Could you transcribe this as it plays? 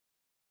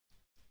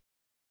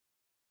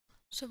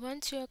So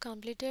once you are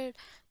completed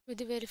with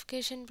the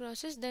verification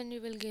process, then you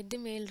will get the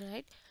mail,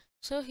 right?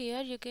 So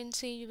here you can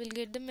see you will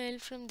get the mail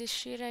from this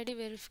share ID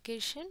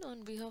verification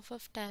on behalf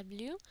of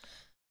Tableau.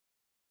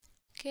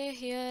 Okay,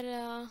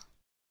 here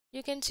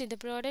you can see the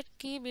product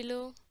key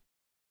below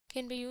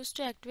can be used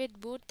to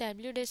activate both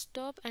Tableau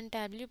desktop and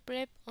Tableau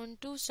prep on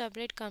two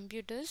separate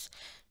computers.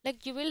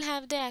 Like you will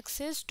have the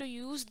access to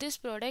use this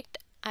product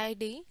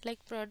ID,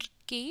 like product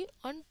key,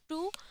 on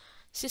two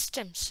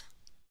systems.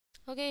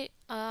 Okay,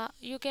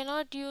 you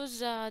cannot use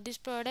this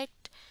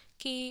product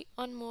key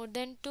on more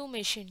than two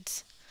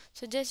machines.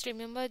 So just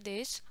remember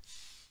this.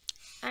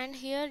 And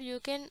here you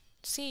can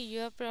see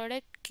your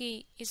product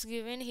key is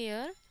given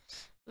here.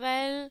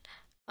 Well,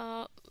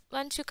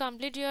 once you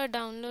complete your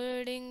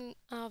downloading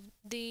of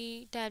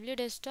the Tableau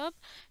desktop,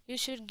 you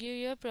should give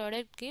your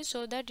product key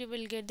so that you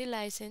will get the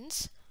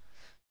license.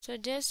 So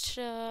just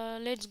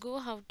let's go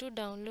how to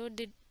download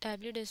the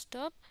Tableau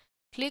desktop.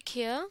 Click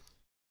here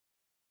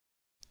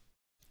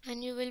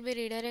and you will be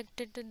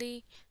redirected to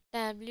the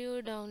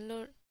Tableau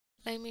download,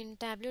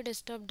 Tableau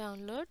desktop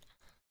download.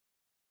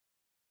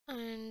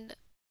 And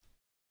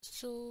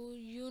so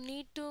you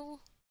need to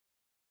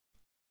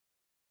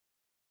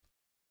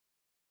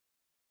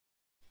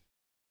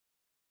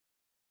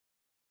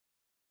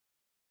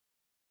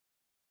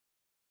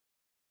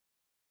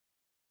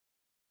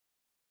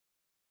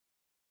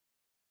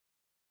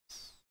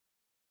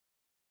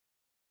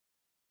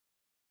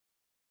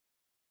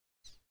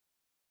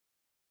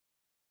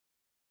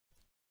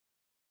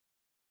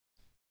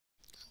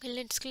okay,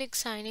 let's click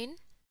sign in.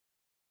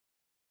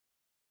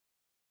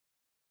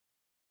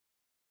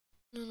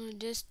 No,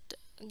 just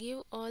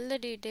give all the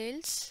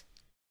details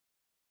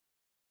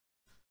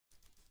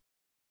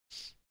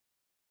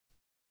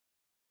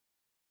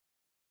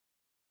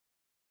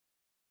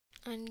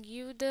and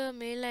give the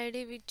mail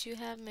ID which you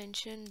have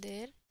mentioned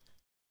there.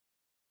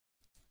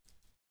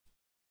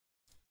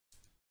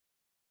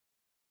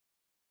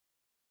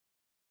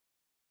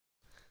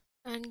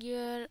 And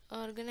your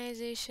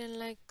organization,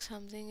 like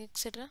something,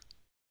 etc.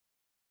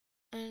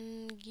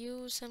 And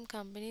give some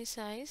company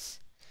size,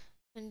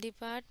 and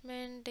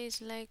department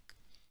is like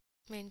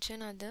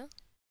mention other.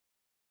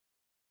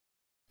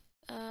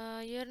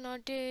 You're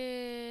not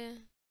a,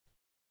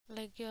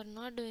 like you're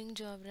not doing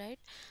job, right?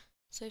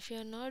 So if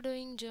you're not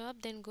doing job,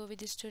 then go with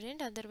the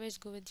student, otherwise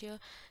go with your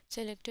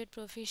selected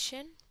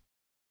profession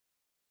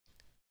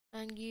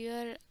and give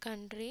your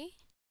country,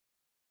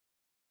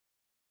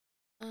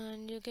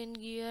 and you can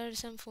give your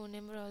some phone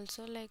number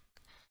also, like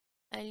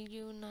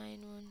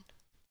LU91.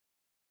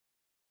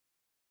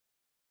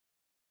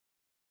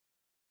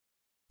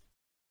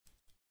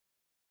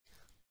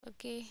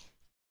 Okay,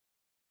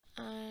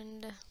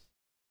 and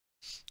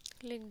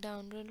click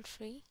download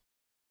free.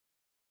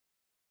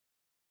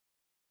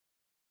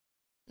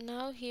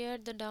 Now here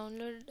the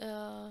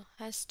download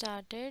has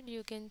started,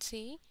 you can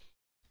see.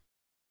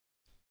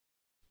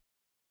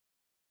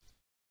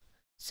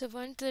 So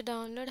once the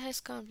download has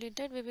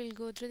completed, we will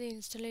go through the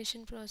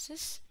installation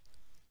process.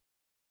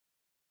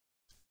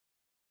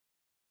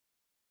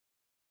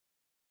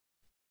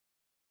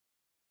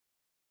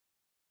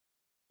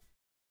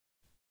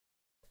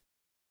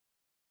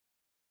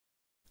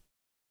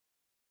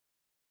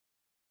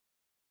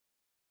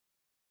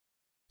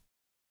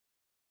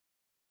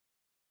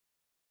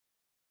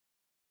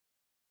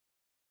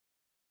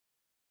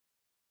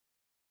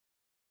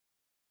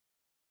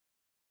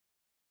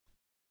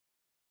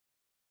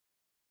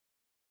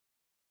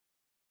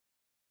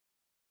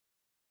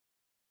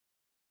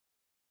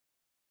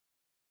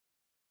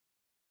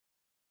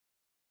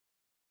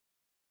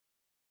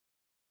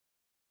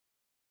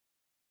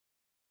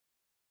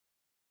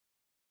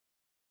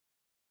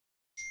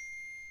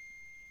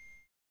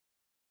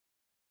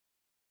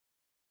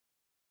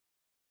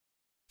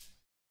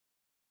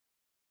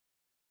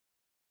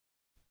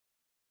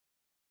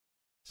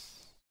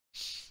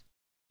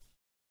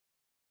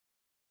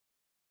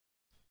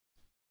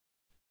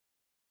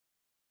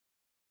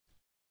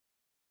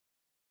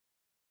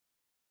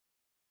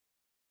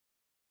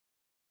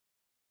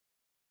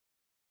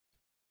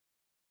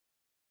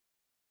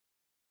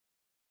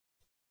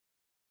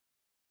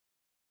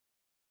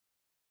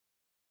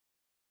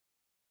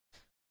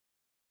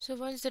 So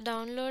once the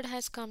download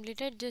has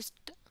completed,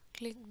 just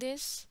click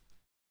this.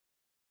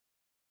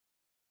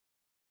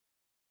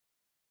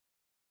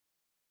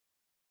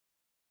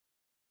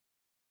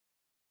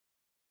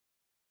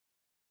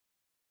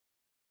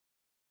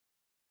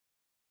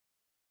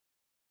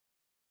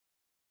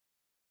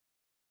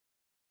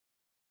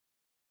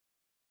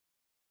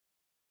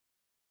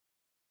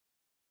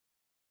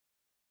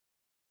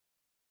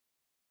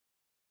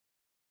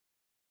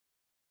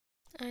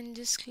 And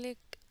just click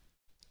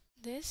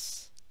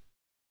this.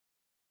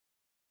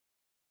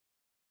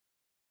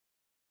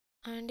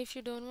 And if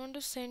you don't want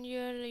to send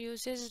your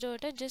usage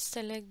data, just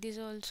select this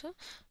also,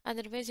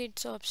 otherwise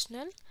it's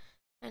optional.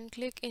 And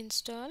click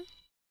install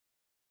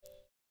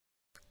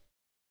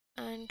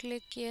and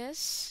click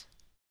yes.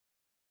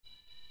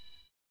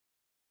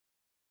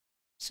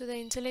 So the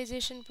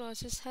initialization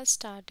process has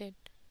started.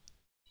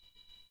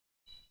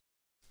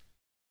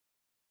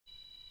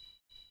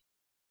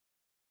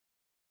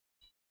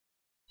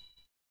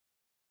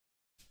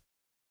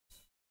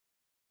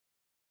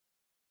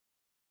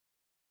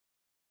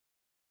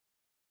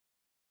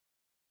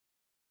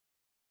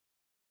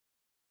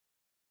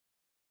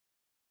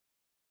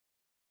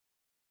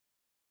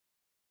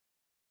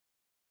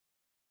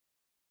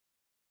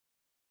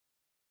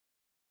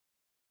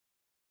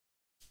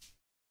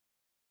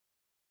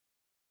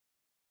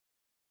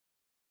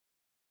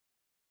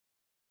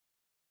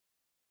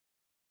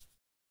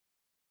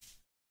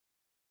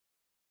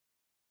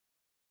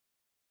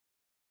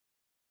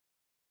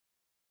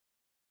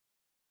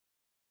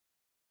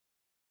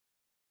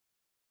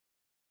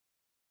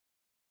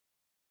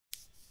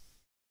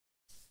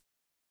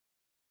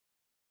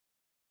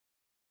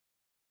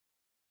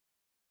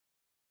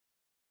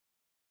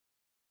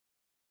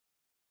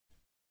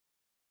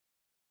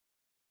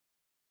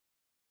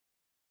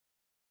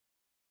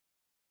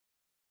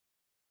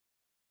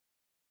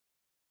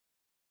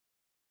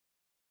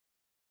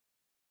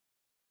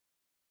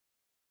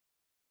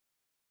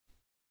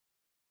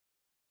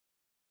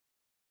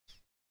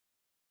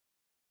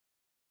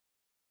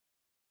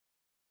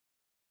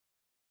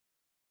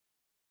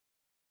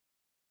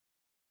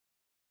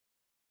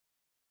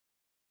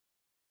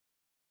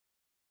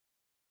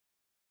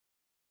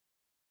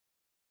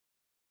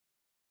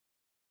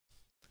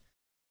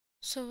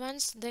 So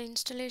once the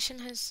installation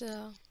has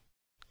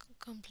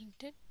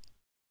completed,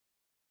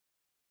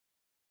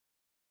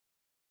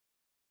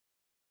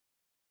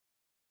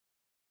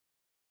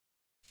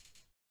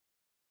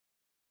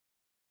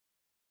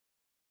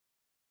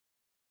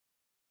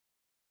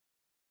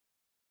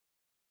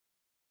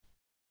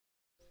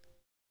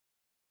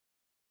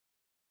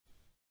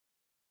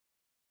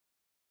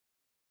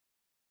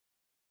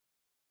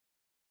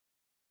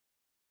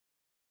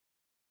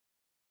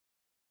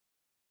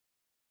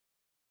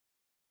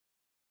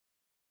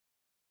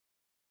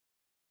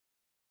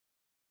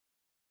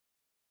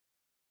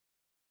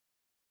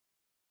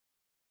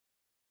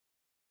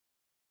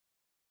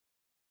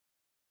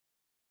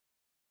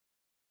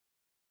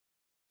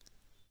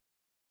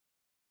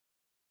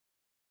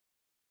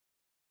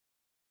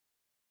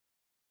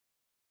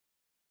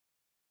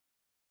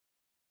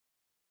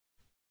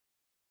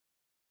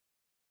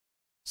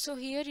 so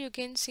here you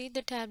can see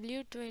the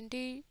Tableau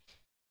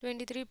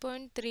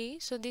 2023.3.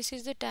 So this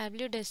is the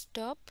Tableau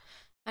desktop,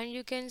 and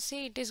you can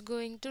see it is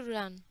going to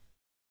run.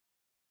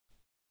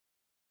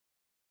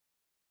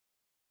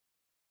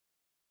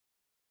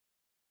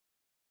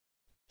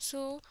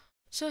 So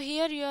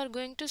here you are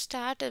going to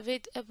start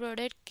with a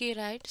product key,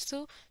 right?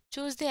 So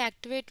choose the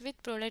activate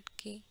with product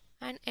key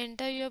and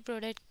enter your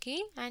product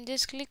key and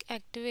just click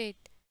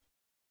activate.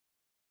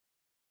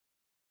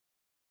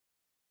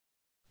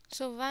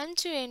 So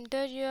once you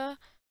enter your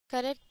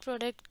correct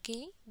product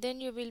key,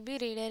 then you will be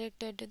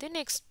redirected to the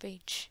next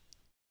page.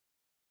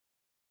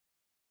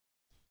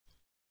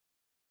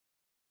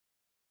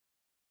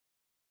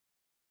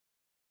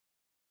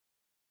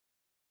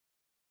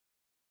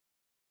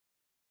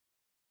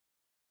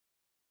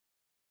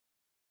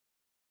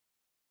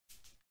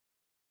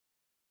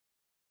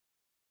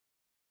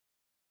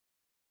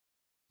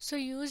 So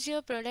use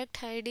your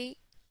product ID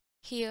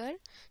here.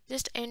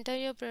 Just enter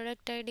your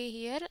product ID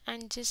here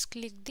and just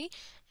click the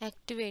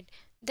activate.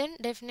 Then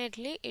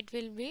definitely it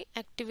will be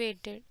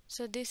activated.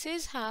 So this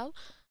is how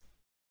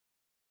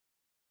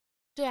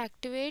to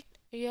activate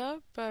your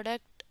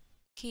product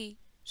key.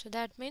 So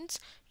that means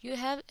you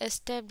have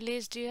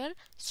established your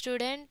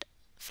student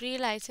free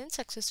license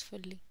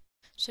successfully.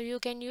 So you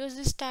can use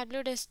this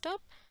Tableau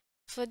desktop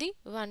for the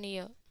 1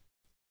 year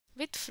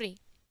with free.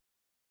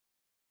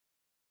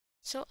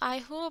 So I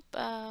hope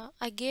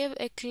I gave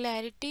a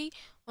clarity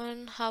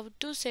on how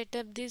to set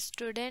up this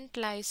student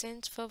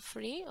license for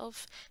free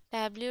of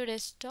Tableau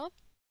desktop,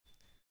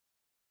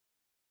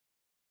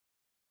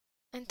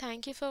 and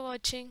thank you for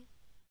watching.